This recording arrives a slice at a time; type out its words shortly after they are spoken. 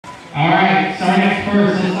All right, starting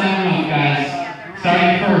first, let's line them up, guys.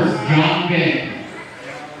 Starting first, John Vick.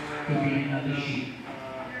 Could be another sheet.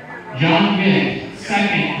 John Vick.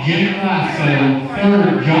 Second, Jim Glasgow.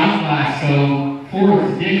 Third, John Glasgow.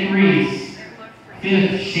 Fourth, Dick Reese.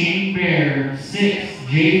 Fifth, Shane Bear. Sixth,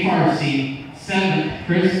 Jay Farsi. Seventh,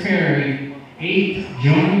 Chris Perry. Eighth,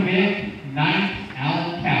 Jonah Vick. Ninth,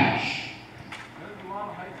 Alan Couch.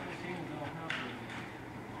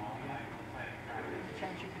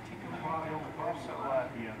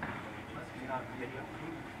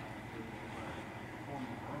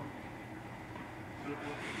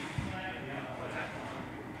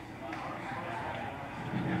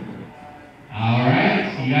 All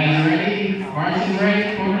right, you guys ready? Marshall's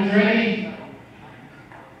ready, corner's ready?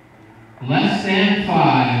 Less than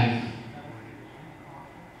 5.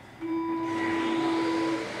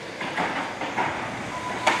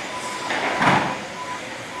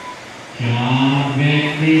 John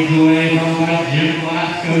Vick leads the way, followed by Jim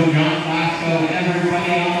Glasgow, John Glasgow,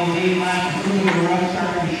 everybody on the lead lap. Through the rough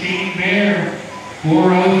start with Shane Bear. 4-0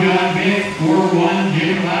 John Vick, 4-1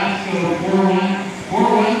 Jim Glasgow, 4-1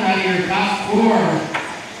 out of your top 4.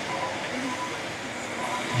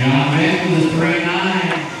 John Vick with a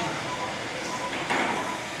 3-9.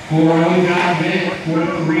 4-0 John Vick,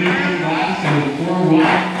 4-3 Jim Glasgow, 4-1.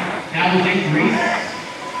 Now we'll take Reese.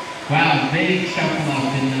 Wow, big shuffle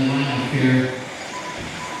up in the lineup here.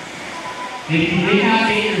 If you did not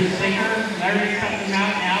get your sticker, Larry's coming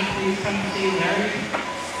out now. Please come see Larry.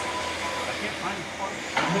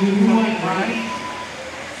 Who went right?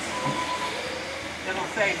 It'll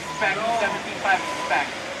say spec 17.5 spec.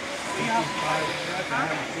 We have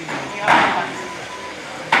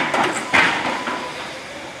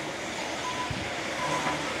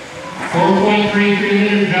 4.33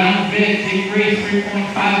 liter John Vick, Dick Reese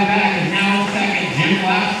 3.5 back, is now in second. Jim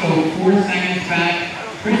Glasgow 4 seconds back.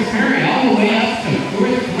 Chris Perry all the way up to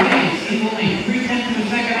 4th place. He's only 0.3 of a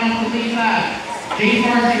second off the lead lap. Jay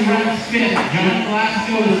Farsi runs 5th. John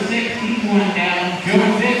Glasgow is 6th. He's 1 down. Joe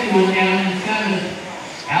Vick 1 down in 7th.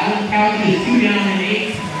 Alan Couch is 2 down in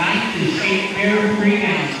 8th. 9th is Shane Bear 3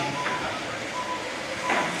 down.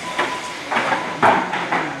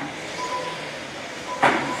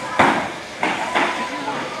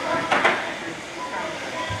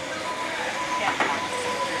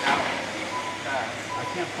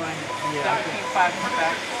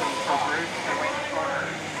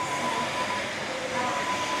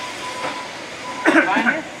 Find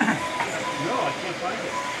it? No, I can't find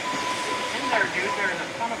it. In there, dude. There's a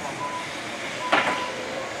ton of them.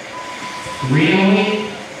 308.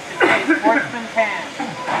 It says Sportsman Tan.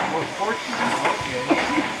 Oh, Sportsman? Okay.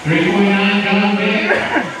 3.9 John Vick.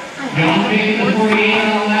 John Vick the 48 on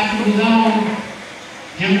the lap of the zone.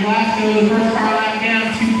 Jim Glasgow the first car lap down,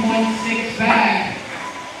 2.6 back.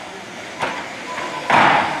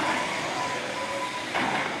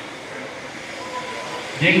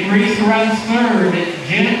 Dick Reese runs 3rd.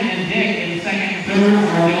 Jim and Dick in 2nd and 3rd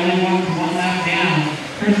are the only ones 1 lap down.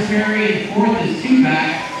 Chris Perry in 4th is 2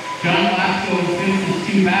 back. John Glasgow in 5th is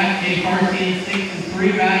 2 back. Jay Farsi in 6th is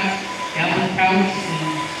 3 back. Alan Couch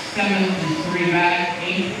in 7th is 3 back.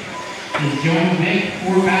 8th is Jonah Vick,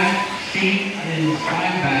 4 back. Shane is 5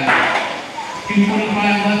 back. 2:25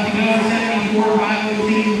 left to go.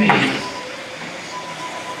 74.502 pace.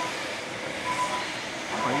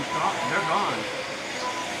 Are you stopped? They're gone.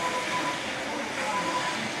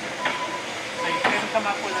 So you couldn't come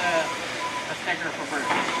up with a sticker for Bruce.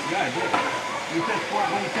 Yeah, I did. You said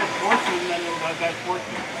when you said Sportsman, then I got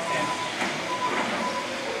Sportsman. Yeah.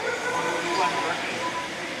 Who won Bruce?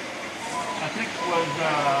 I think it was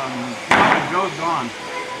Joe's gone.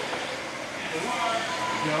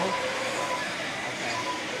 Joe? Okay.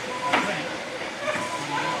 I think.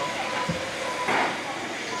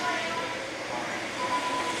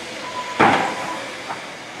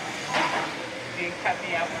 You can cut me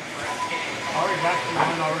out one for us. Already got the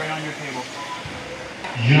one already on your table.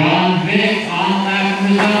 John Vick on lap of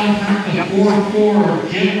the zone, turns a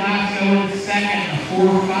 4-4. Jim Glasgow in 2nd, a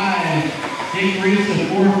 4-5. Dick Reese a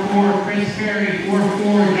 4-4. Chris Perry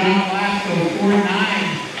 4-4. John Glasgow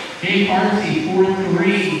 4-9. Jay Farsi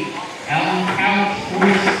 4-3. Alan Couch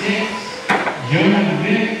 4-6. Jonah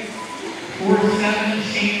Vick 4-7.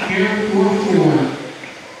 Shane Bear 4-4.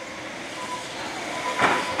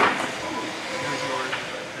 Here's yours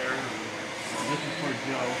right there. This is for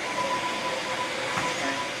Joe.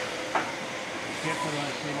 Can't put it on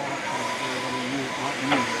the table because they're going to use it, not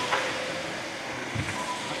use it.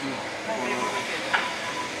 Maybe we could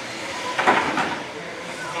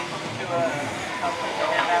to something to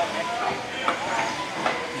hand out next week.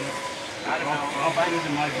 I don't know. I'll put it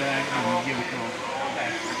in my bag and give it to them. Okay.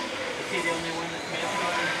 the only one that's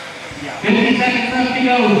missing? Yeah. 50 seconds left to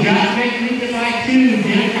go. John Vick leads it by 2.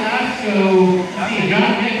 Jim Glasgow.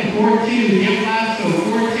 John Vick a 4-2. Jim Glasgow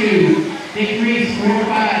 4-2. Dick Reese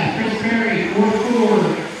 4-5. Chris Perry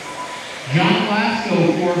 4-4. John Glasgow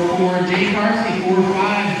 4-4. Jay Carsey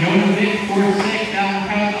 4-5. Jonah Vick 4-6. Alan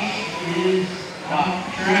Couch is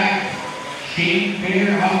off track. Shane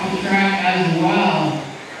Fair off the track as well.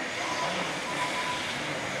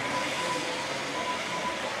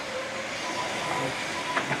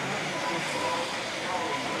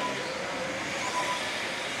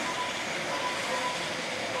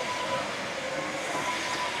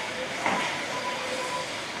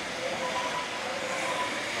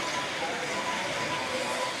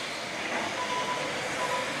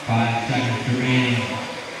 Remaining.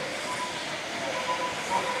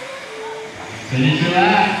 Finish your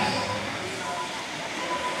laps.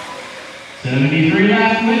 73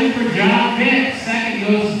 lap win for John Vick. Second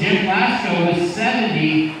goes to Jim Glasgow with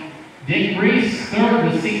 70. Dick Reese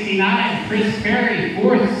third with 69. Chris Perry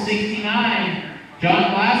fourth, 69.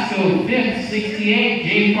 John Glasgow fifth, 68.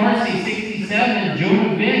 Jay Farsi 67.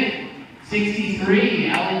 Jonah Vick 63.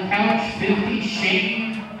 Alan Couch 50.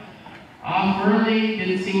 Shane off early,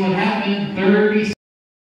 didn't see what happened. 30.